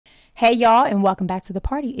Hey y'all, and welcome back to the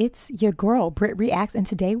party. It's your girl Britt Reacts, and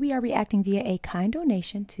today we are reacting via a kind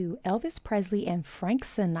donation to Elvis Presley and Frank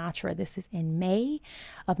Sinatra. This is in May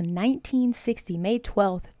of 1960, May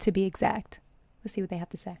 12th to be exact. Let's see what they have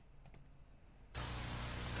to say.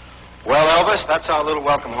 Well, Elvis, that's our little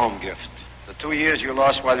welcome home gift. The 2 years you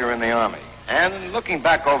lost while you were in the Army. And looking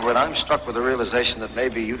back over it, I'm struck with the realization that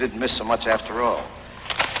maybe you didn't miss so much after all.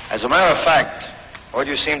 As a matter of fact, all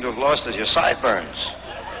you seem to have lost is your sideburns.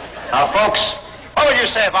 Now, folks, what would you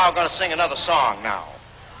say if I were going to sing another song now?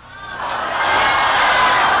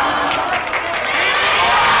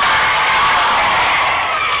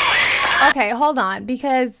 Okay, hold on,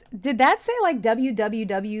 because did that say like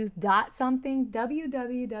www dot something?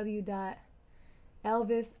 www dot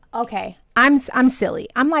Elvis. Okay, I'm silly.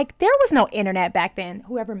 I'm like, there was no internet back then.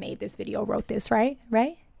 Whoever made this video wrote this, right?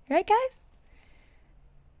 Right, guys?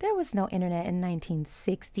 There was no internet in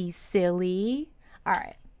 1960, silly. All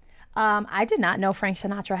right. I did not know Frank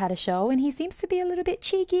Sinatra had a show, and he seems to be a little bit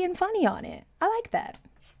cheeky and funny on it. I like that.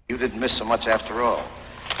 You didn't miss so much after all.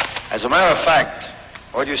 As a matter of fact,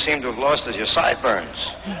 all you seem to have lost is your sideburns.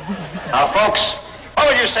 Now, folks, what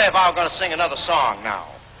would you say if I were going to sing another song now?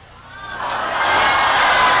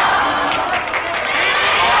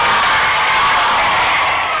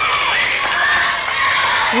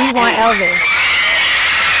 We want Elvis.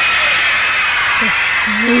 The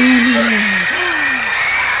screaming.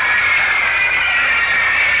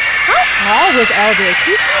 How tall was Elvis?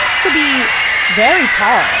 He seems to be very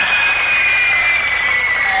tall.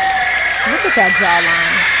 Look at that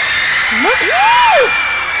jawline.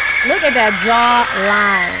 Look at that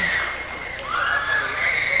jawline.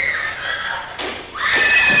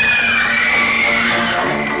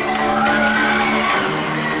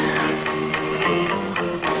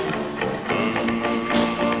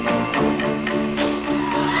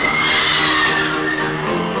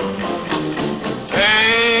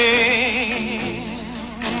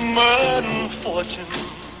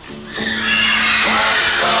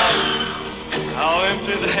 How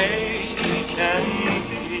empty the hay can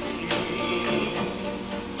be.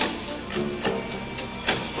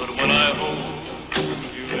 But when I hold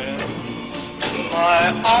you in my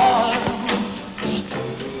arms,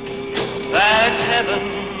 that's heaven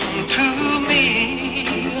to me.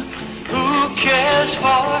 Who cares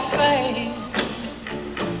for fame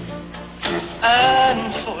and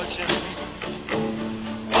fortune?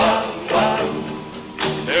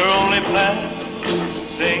 They're only passing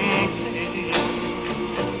things.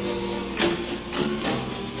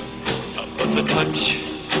 But the touch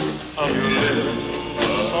of your lips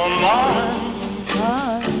on mine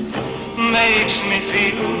makes me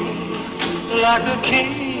feel like a king.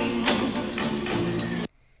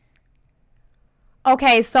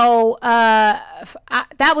 Okay, so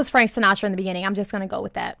that was Frank Sinatra in the beginning. I'm just gonna go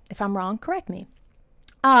with that. If I'm wrong, correct me.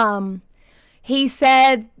 He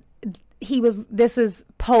said this is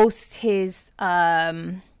post his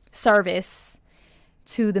service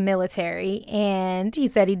to the military, and he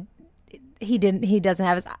said he doesn't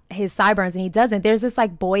have his sideburns, and he doesn't. There's this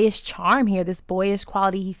like boyish charm here, this boyish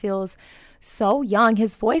quality. He feels so young.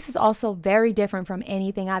 His voice is also very different from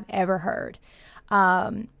anything I've ever heard.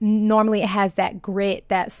 Normally it has that grit,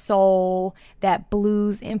 that soul, that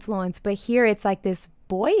blues influence, but here it's like this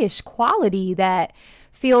boyish quality that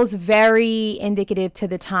feels very indicative to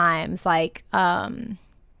the times, like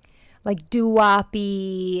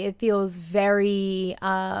doo-woppy. It feels very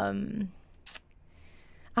I'm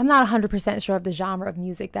not 100% sure of the genre of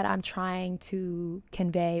music that I'm trying to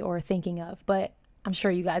convey or thinking of, but I'm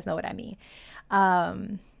sure you guys know what I mean.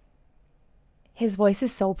 His voice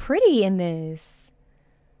is so pretty in this.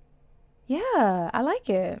 Yeah, I like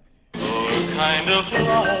it. Oh, kind of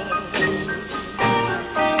love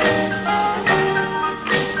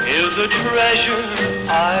is a treasure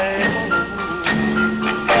I hold.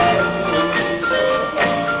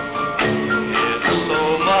 It's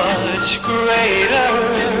so much greater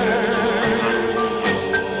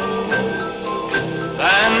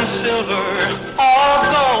than silver or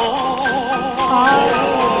gold.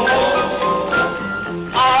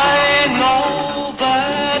 I know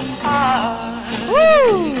that I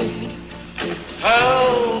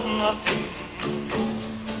held nothing.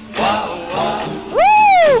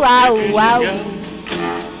 Wow.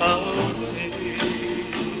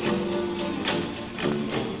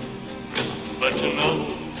 But to know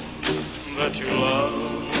that you love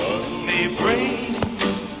me brings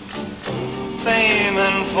fame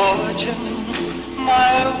and fortune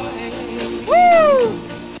my way.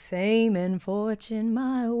 Woo! Fame and fortune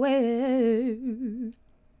my way.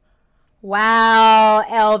 Wow,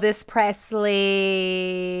 Elvis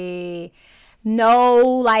Presley. No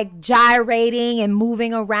like gyrating and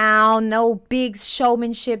moving around, no big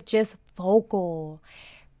showmanship, just vocal.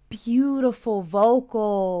 Beautiful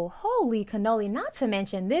vocal. Holy cannoli. Not to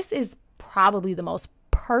mention, this is probably the most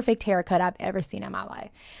perfect haircut I've ever seen in my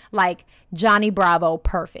life. Like Johnny Bravo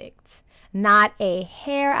perfect. Not a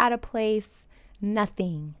hair out of place,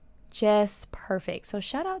 nothing. Just perfect. So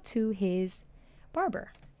shout out to his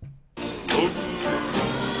barber.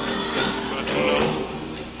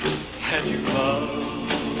 And you love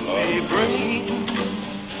me, bring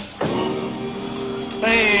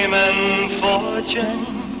fame and fortune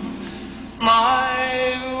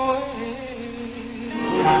my way.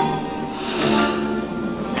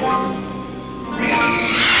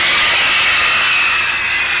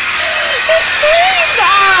 The screams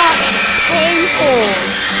are painful.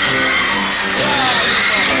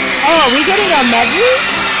 Oh, are we getting a medley?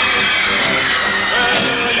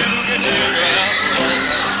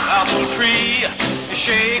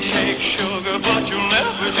 But you'll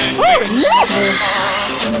never take oh, never.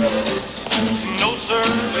 No, sir,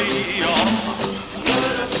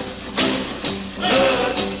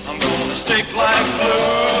 I'm gonna stick like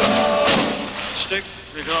glue. Stick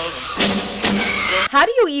because How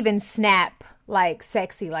do you even snap like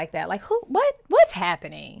sexy like that? Like what's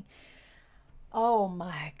happening? Oh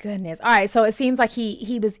my goodness. All right, so it seems like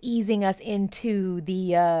he was easing us into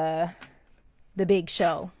the big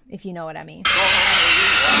show, if you know what I mean.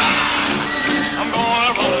 I'm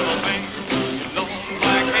gonna roll my finger, long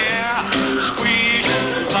black hair, squeeze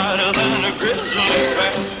lighter than a grizzly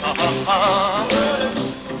bear.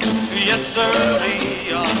 Yes, sir,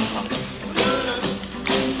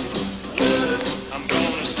 I'm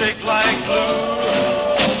gonna stick like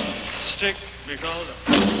glue, stick because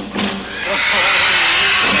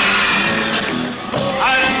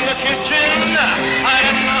I'm in the kitchen, I'm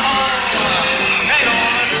in the hall, ain't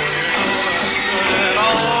gonna do you no good at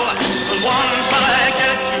all. Once I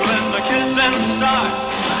get you in the kiss and start,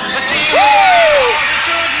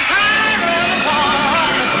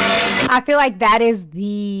 I feel like that is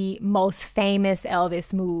the most famous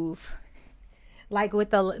Elvis move. Like with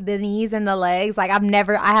the knees and the legs. Like I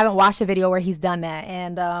haven't watched a video where he's done that.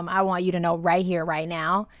 And I want you to know right here, right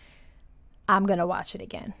now, I'm going to watch it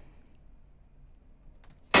again.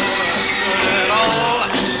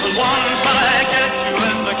 Once I get you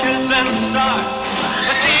in the kiss and start,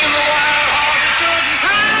 the team of wild horses couldn't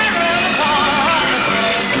tire apart.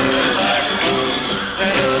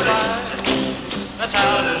 That's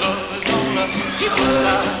how the love is gonna keep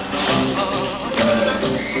alive.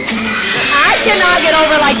 I cannot get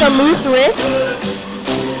over like the loose wrist.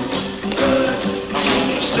 I'm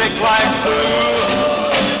gonna stick like glue,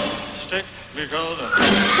 stick because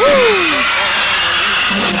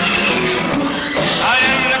I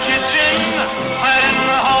am the kitchen, I am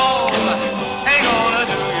the hall, ain't gonna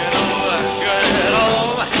do you no good at all.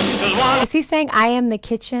 'Cause one Is he saying I am the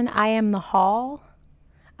kitchen, I am the hall?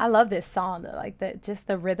 I love this song though, like just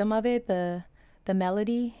the rhythm of it, the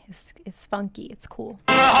melody, it's funky, it's cool.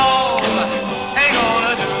 in the hall, ain't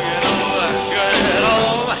gonna do you no good at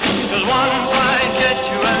all. 'Cause once I get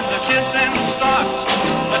you and the kissing starts,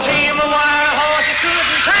 a team of wild horses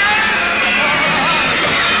couldn't tire.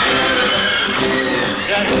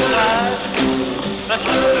 That's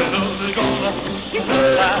how the love is gonna keep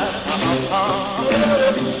alive.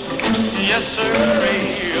 Yes, sir.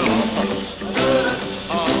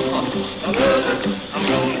 I'm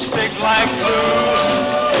gonna stick like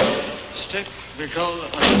glue. Stick because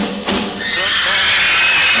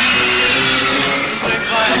stick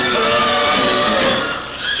like glue.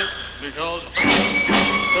 Stick because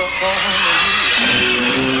stick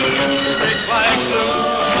like glue.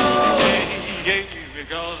 Yeah,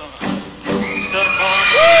 because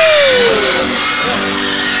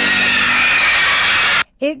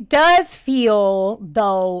It does feel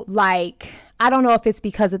though like, I don't know if it's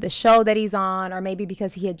because of the show that he's on or maybe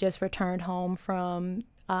because he had just returned home from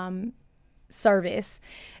service,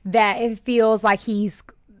 that it feels like he's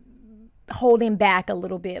holding back a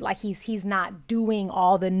little bit, like he's not doing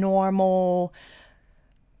all the normal,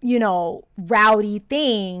 you know, rowdy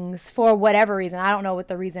things for whatever reason. I don't know what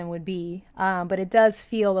the reason would be, but it does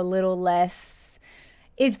feel a little less,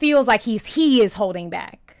 it feels like he is holding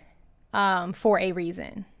back for a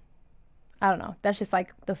reason. I don't know. That's just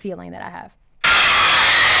like the feeling that I have.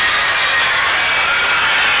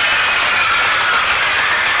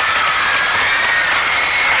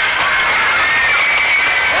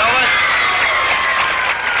 Elvis,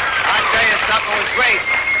 I tell you something, it was great.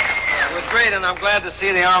 It was great, and I'm glad to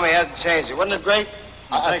see the Army hasn't changed it. Wasn't it great?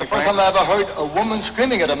 That's the first time I ever heard a woman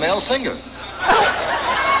screaming at a male singer.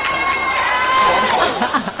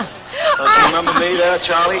 you remember me there,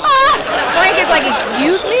 Charlie? Frank is like,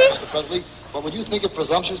 excuse me? Mr. Presley, but would you think it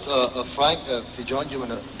presumptuous of Frank if he joined you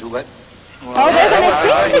in a duet? Well, oh, they're going to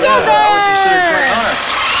sing together.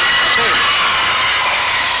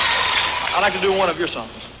 I'd like to do one of your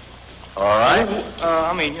songs. All right.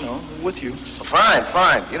 I mean, you know, with you. Fine,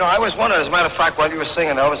 fine. You know, I always wondered, as a matter of fact, while you were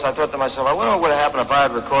singing, Elvis, I thought to myself, I wonder what would have happened if I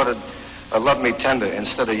had recorded Love Me Tender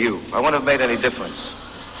instead of you. I wouldn't have made any difference.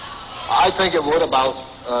 I think it would about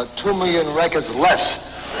 2 million records less.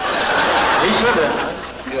 He should have.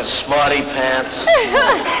 You smarty pants.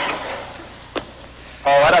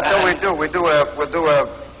 Oh, what I thought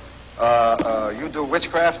you do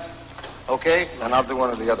Witchcraft, okay? And I'll do one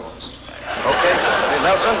of the other ones. Okay? Hey,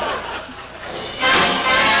 Nelson?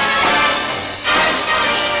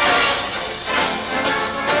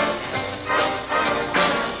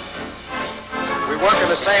 We work in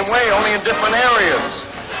the same way, only in different areas.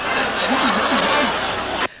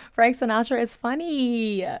 Frank Sinatra is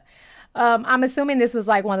funny. I'm assuming this was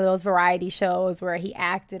like one of those variety shows where he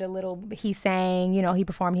acted a little, he sang, you know, he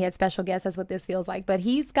performed, he had special guests. That's what this feels like. But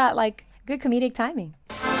he's got like good comedic timing.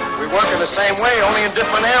 We work in the same way, only in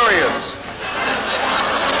different areas.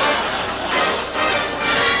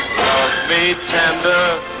 Love me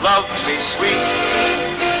tender, love me sweet,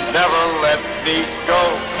 never let me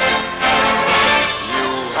go. You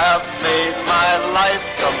have made my life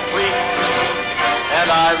complete,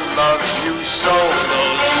 and I love you so.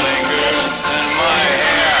 Those fingers in my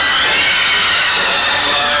hair.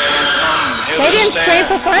 They didn't scream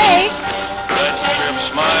for Frank. That strips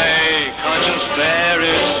my conscience bare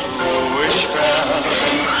is witchcraft.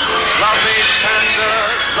 Love me tender,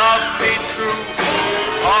 love me true,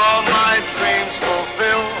 all my dreams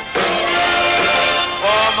fulfill.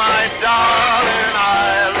 For my darling,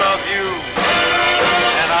 I love you,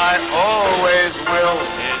 and I always will.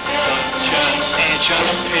 It's such an ancient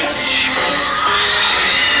pitch.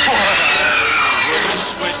 What I would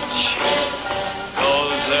switch,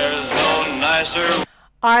 'cause there's no nicer.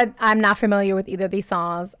 I'm not familiar with either of these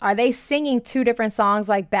songs. Are they singing two different songs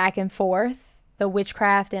like back and forth? The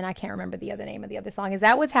Witchcraft and I can't remember the other name of the other song. Is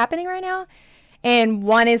that what's happening right now? And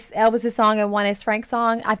one is Elvis's song and one is Frank's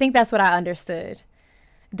song? I think that's what I understood.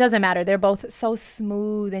 It doesn't matter. They're both so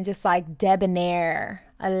smooth and just like debonair.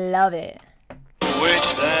 I love it.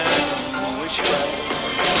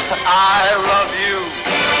 I love you,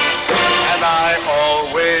 and I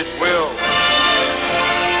always will.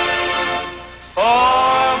 For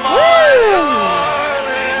my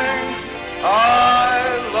darling, I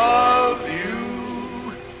love you.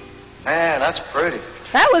 Man, that's pretty.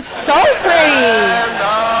 That was so pretty. And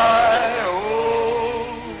I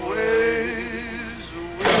always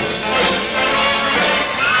will.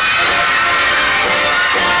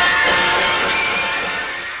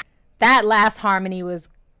 That last harmony was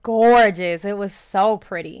gorgeous. It was so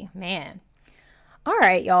pretty, man. All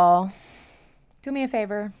right, y'all. Do me a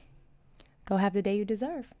favor. Go have the day you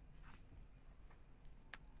deserve.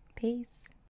 Peace.